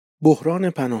بحران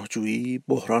پناهجویی،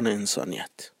 بحران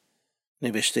انسانیت.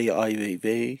 نوشته آی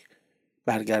ویوی،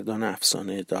 برگردان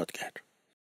افسانه دادگر.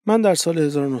 من در سال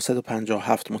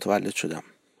 1957 متولد شدم.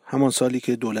 همان سالی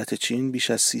که دولت چین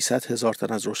بیش از 300,000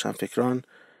 تن از روشنفکران،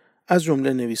 از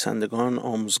جمله نویسندگان،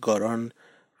 آموزگاران،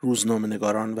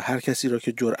 روزنامه‌نگاران و هر کسی را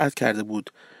که جرأت کرده بود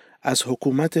از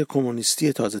حکومت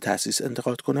کمونیستی تازه تأسیس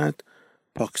انتقاد کند،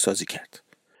 پاکسازی کرد.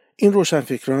 این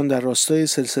روشنفکران در راستای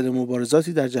سلسله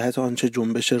مبارزاتی در جهت آنچه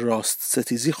جنبش راست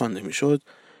ستیزی خوانده میشد،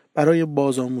 برای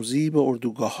بازآموزی به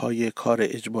اردوگاه‌های کار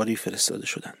اجباری فرستاده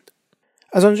شدند.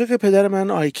 از آنجا که پدر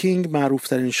من آیکینگ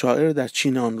معروفترین شاعر در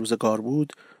چین آن روزگار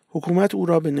بود، حکومت او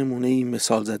را به نمونه‌ای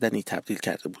مثال زدنی تبدیل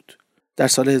کرده بود. در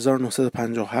سال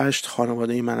 1958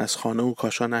 خانواده من از خانه و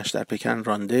کاشانش در پکن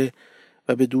رانده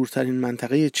و به دورترین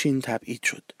منطقه چین تبعید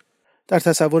شد. در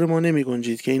تصور ما نمی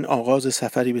گنجید که این آغاز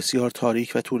سفری بسیار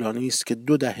تاریک و طولانی است که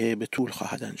 2 دهه به طول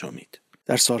خواهد انجامید.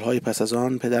 در سالهای پس از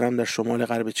آن پدرم در شمال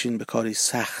غرب چین به کاری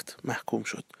سخت محکوم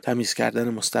شد: تمیز کردن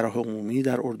مستراح عمومی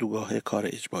در اردوگاه کار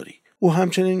اجباری. او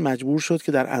همچنین مجبور شد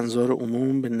که در انظار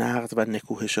عموم به نقد و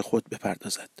نکوهش خود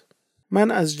بپردازد.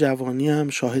 من از جوانیم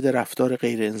شاهد رفتار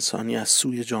غیر انسانی از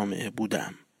سوی جامعه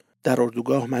بودم. در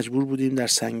اردوگاه مجبور بودیم در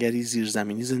سنگری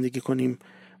زیرزمینی زندگی کنیم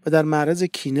و در معرض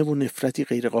کینه و نفرتی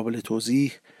غیرقابل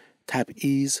توضیح،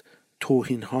 تبعیض،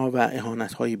 توهین‌ها و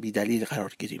اهانت‌های بی‌دلیل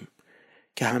قرار گیریم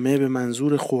که همه به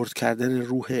منظور خرد کردن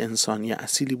روح انسانی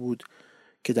اصیلی بود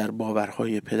که در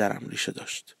باورهای پدرم ریشه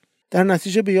داشت. در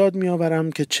نتیجه به یاد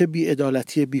می‌آورم که چه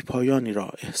بی‌عدالتی بی‌پایانی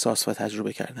را احساس و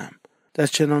تجربه کردم. در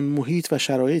چنان محیط و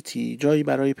شرایطی جایی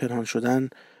برای پنهان شدن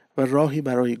و راهی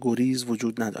برای گریز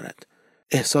وجود ندارد.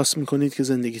 احساس می‌کنید که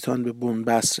زندگیتان به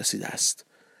بنبست رسیده است،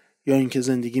 یا اینکه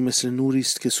زندگی مثل نوری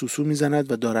است که سوسو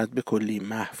میزند و دارد به کلی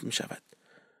محو می شود.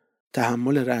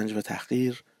 تحمل رنج و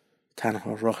تحقیر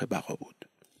تنها راه بقا بود.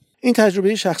 این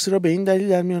تجربه شخصی را به این دلیل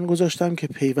در میان گذاشتم که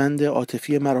پیوند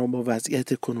عاطفی مرا با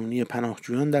وضعیت کنونی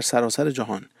پناهجویان در سراسر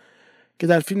جهان که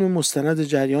در فیلم مستند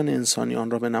جریان انسانی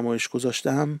آن را به نمایش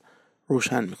گذاشتم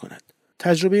روشن می کند.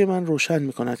 تجربه من روشن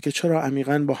می کند که چرا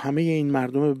عمیقاً با همه این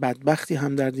مردم بدبختی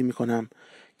همدردی می کنم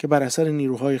که بر اثر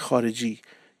نیروهای خارجی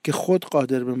که خود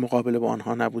قادر به مقابله با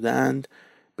آنها نبودند،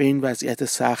 به این وضعیت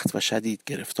سخت و شدید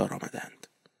گرفتار آمدند.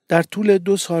 در طول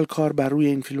 2 سال کار بر روی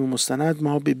این فیلم مستند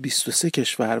ما به 23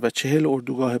 کشور و 40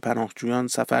 اردوگاه پناهجویان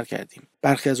سفر کردیم.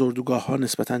 برخی از اردوگاه‌ها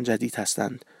نسبتاً جدید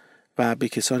هستند و به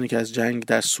کسانی که از جنگ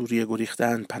در سوریه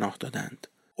گریختند پناه دادند.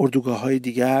 اردوگاه‌های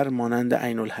دیگر مانند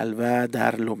عین الحلوه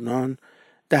در لبنان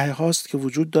دهه‌هاست که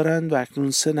وجود دارند و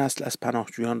اکنون 3 نسل از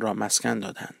پناهجویان را مسکن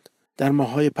دادند. در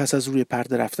ماه‌های پس از روی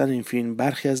پرده رفتن این فیلم،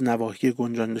 برخی از نواحی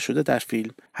گنجانده شده در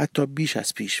فیلم حتی بیش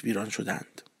از پیش ویران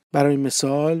شدند. برای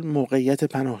مثال، موقعیت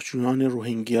پناهجویان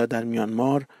روهینگیا در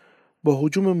میانمار با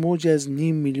هجوم موجی از 0.5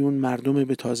 میلیون مردم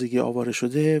به تازگی آواره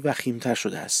شده وخیم‌تر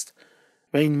شده است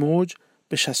و این موج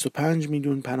به 65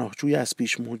 میلیون پناهجوی از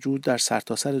پیش موجود در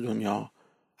سرتاسر دنیا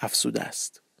افزوده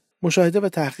است. مشاهده و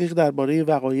تحقیق درباره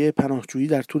وقایع پناهجویی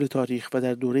در طول تاریخ و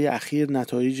در دوره اخیر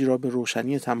نتایجی را به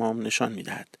روشنی تمام نشان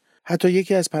می‌دهد. حتی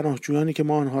یکی از پناهجویانی که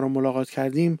ما آنها را ملاقات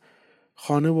کردیم،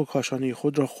 خانه و کاشانه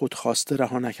خود را خودخواسته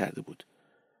رها نکرده بود.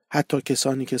 حتی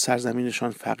کسانی که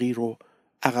سرزمینشان فقیر و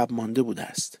عقب مانده بوده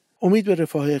است. امید به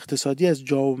رفاه اقتصادی از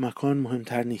جا و مکان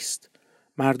مهمتر نیست.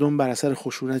 مردم بر اثر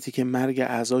خشونتی که مرگ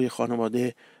اعضای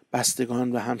خانواده،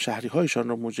 بستگان و همشهری‌هایشان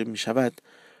را موجب می‌شود،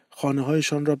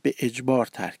 خانه‌هایشان را به اجبار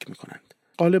ترک می‌کنند.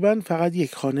 غالباً فقط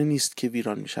یک خانه نیست که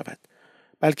ویران می‌شود،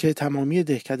 بلکه تمامی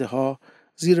دهکده‌ها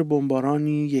زیر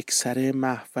بمبارانی یکسره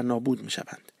محو و نابود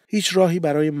می‌شوند. هیچ راهی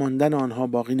برای ماندن آنها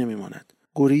باقی نمی‌ماند.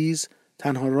 گریز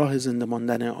تنها راه زنده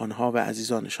ماندن آنها و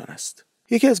عزیزانشان است.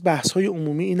 یکی از بحث‌های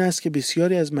عمومی این است که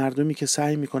بسیاری از مردمی که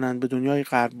سعی می‌کنند به دنیای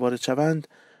غرب وارد شوند،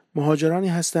 مهاجرانی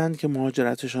هستند که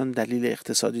مهاجرتشان دلیل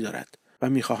اقتصادی دارد و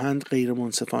می‌خواهند غیر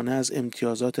منصفانه از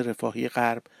امتیازات رفاهی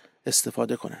غرب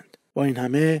استفاده کنند. با این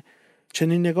همه،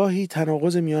 چنین نگاهی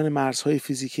تناقض میان مرزهای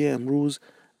فیزیکی امروز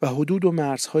و حدود و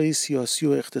مرزهای سیاسی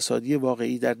و اقتصادی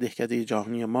واقعی در دهکده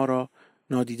جهانی ما را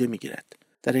نادیده می‌گیرد.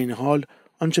 در این حال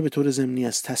آنچه به طور ضمنی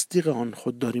از تصدیق آن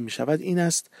خودداری می‌شود این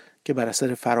است که بر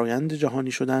اثر فرایند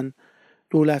جهانی شدن،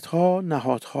 دولت‌ها،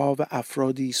 نهادها و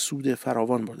افرادی سود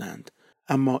فراوان بردند،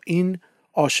 اما این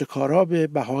آشکارا به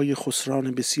بهای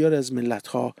خسران بسیار از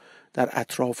ملت‌ها در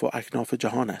اطراف و اکناف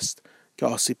جهان است که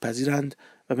آسیب پذیرند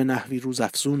و به نحوی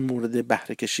روزافزون مورد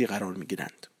بهره کشی قرار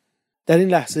می‌گیرند. در این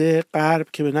لحظه غرب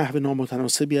که به نحو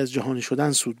نامتناسبی از جهانی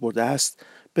شدن سود برده است،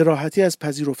 به راحتی از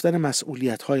پذیرفتن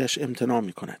مسئولیت‌هایش امتناع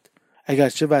می‌کند.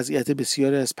 اگرچه وضعیت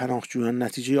بسیاری از پناهجویان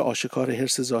نتیجه آشکار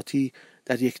حرص ذاتی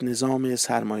در یک نظام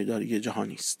سرمایه‌داری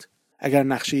جهانی است. اگر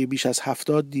نقشه بیش از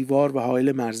 70 دیوار و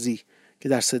حائل مرزی که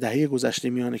در 3 دهه گذشته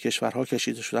میان کشورها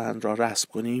کشیده شده‌اند را رسم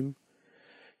کنیم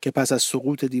که پس از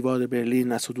سقوط دیوار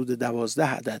برلین از حدود 12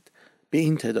 عدد به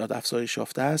این تعداد افزایش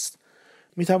یافته است،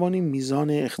 می توانیم میزان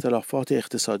اختلافات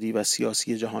اقتصادی و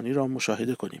سیاسی جهانی را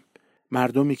مشاهده کنیم.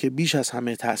 مردمی که بیش از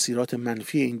همه تأثیرات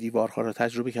منفی این دیوارها را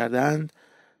تجربه کردند،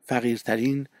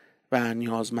 فقیرترین و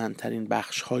نیازمندترین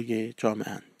بخش‌های جامعه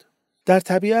اند. در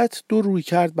طبیعت 2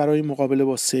 رویکرد برای مقابله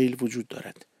با سیل وجود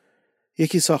دارد.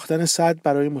 یکی ساختن سد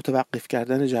برای متوقف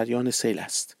کردن جریان سیل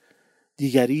است.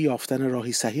 دیگری یافتن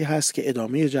راهی صحیح است که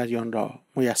ادامه جریان را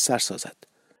میسر سازد.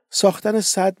 ساختن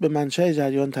سد به منشأ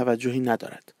جریان توجهی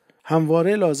ندارد.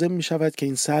 همواره لازم می شود که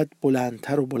این سد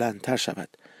بلندتر و بلندتر شود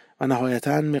و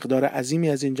نهایتاً مقدار عظیمی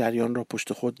از این جریان را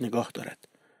پشت خود نگاه دارد.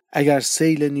 اگر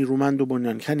سیل نیرومند و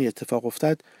بنیانکنی اتفاق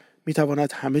افتد، می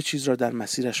تواند همه چیز را در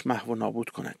مسیرش محو و نابود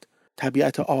کند.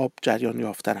 طبیعت آب جریان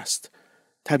یافتن است.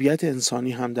 طبیعت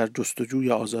انسانی هم در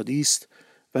جستجوی آزادی است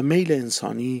و میل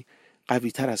انسانی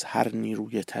قوی‌تر از هر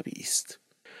نیروی طبیعی است.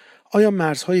 آیا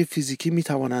مرزهای فیزیکی می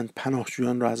توانند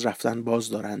پناهجویان را از رفتن باز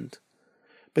دارند؟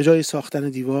 به جای ساختن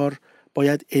دیوار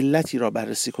باید علتی را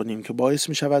بررسی کنیم که باعث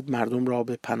می شود مردم را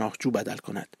به پناهجو بدل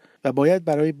کند و باید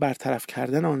برای برطرف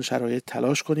کردن آن شرایط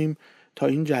تلاش کنیم تا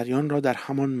این جریان را در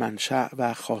همان منشأ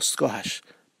و خاستگاهش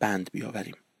بند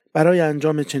بیاوریم. برای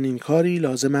انجام چنین کاری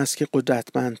لازم است که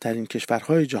قدرتمندترین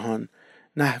کشورهای جهان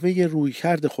نحوه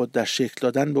رویکرد خود در شکل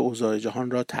دادن به اوضاع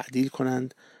جهان را تعدیل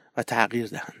کنند و تغییر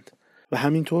دهند و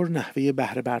همینطور نحوه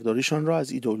بهره برداریشان را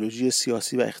از ایدئولوژی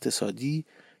سیاسی و اقتصادی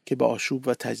که به آشوب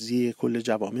و تجزیه کل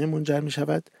جوامع منجر می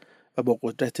شود و با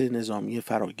قدرت نظامی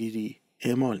فراگیری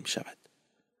اعمال می شود.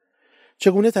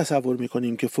 چگونه تصور می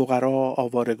کنیم که فقرا،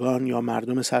 آوارگان یا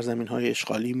مردم سرزمین‌های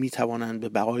اشغالی می توانند به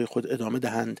بقای خود ادامه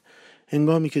دهند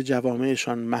هنگامی که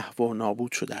جوامعشان محو و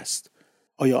نابود شده است؟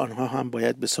 آیا آنها هم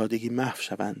باید به سادگی محو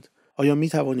شوند؟ آیا می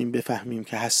توانیم بفهمیم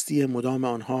که هستی مدام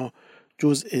آنها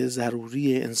جزء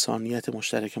ضروری انسانیت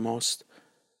مشترک ماست؟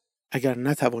 اگر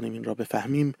نتوانیم این را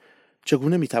بفهمیم،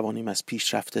 چگونه می توانیم از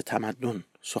پیشرفت تمدن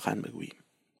سخن بگوییم؟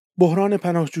 بحران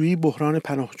پناهجویی بحران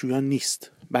پناهجویان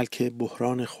نیست، بلکه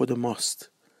بحران خود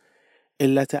ماست.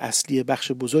 علت اصلی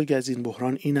بخش بزرگ از این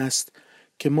بحران این است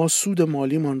که ما سود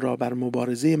مالیمان را بر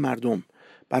مبارزه مردم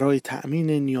برای تأمین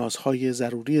نیازهای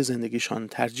ضروری زندگیشان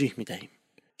ترجیح می دهیم.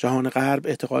 جهان غرب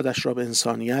اعتقادش را به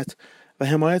انسانیت و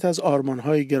حمایت از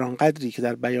آرمانهای گرانقدری که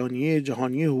در بیانیه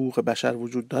جهانی حقوق بشر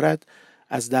وجود دارد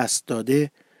از دست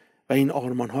داده و این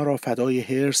آرمانها را فدای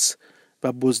حرص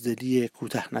و بزدلی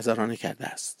کوته نظرانه کرده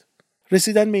است.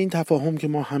 رسیدن به این تفاهم که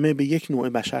ما همه به یک نوع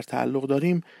بشر تعلق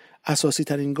داریم اساسی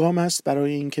ترین گام است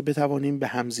برای اینکه بتوانیم به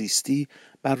همزیستی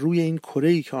بر روی این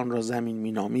کره‌ای که آن را زمین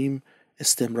می‌نامیم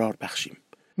استمرار بخشیم.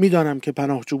 می‌دانم که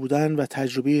پناهجو بودن و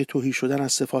تجربه تهی شدن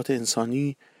از صفات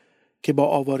انسانی که با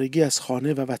آوارگی از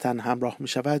خانه و وطن همراه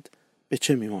می‌شود به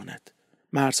چه می‌ماند.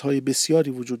 مرزهای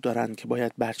بسیاری وجود دارند که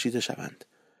باید برچیده شوند،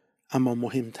 اما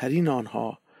مهمترین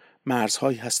آنها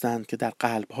مرزهایی هستند که در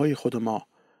قلب‌های خود ما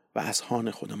و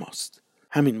اذهان خود ماست.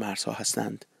 همین مرزها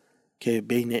هستند که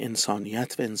بین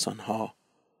انسانیت و انسانها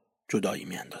جدایی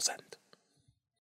می‌اندازند.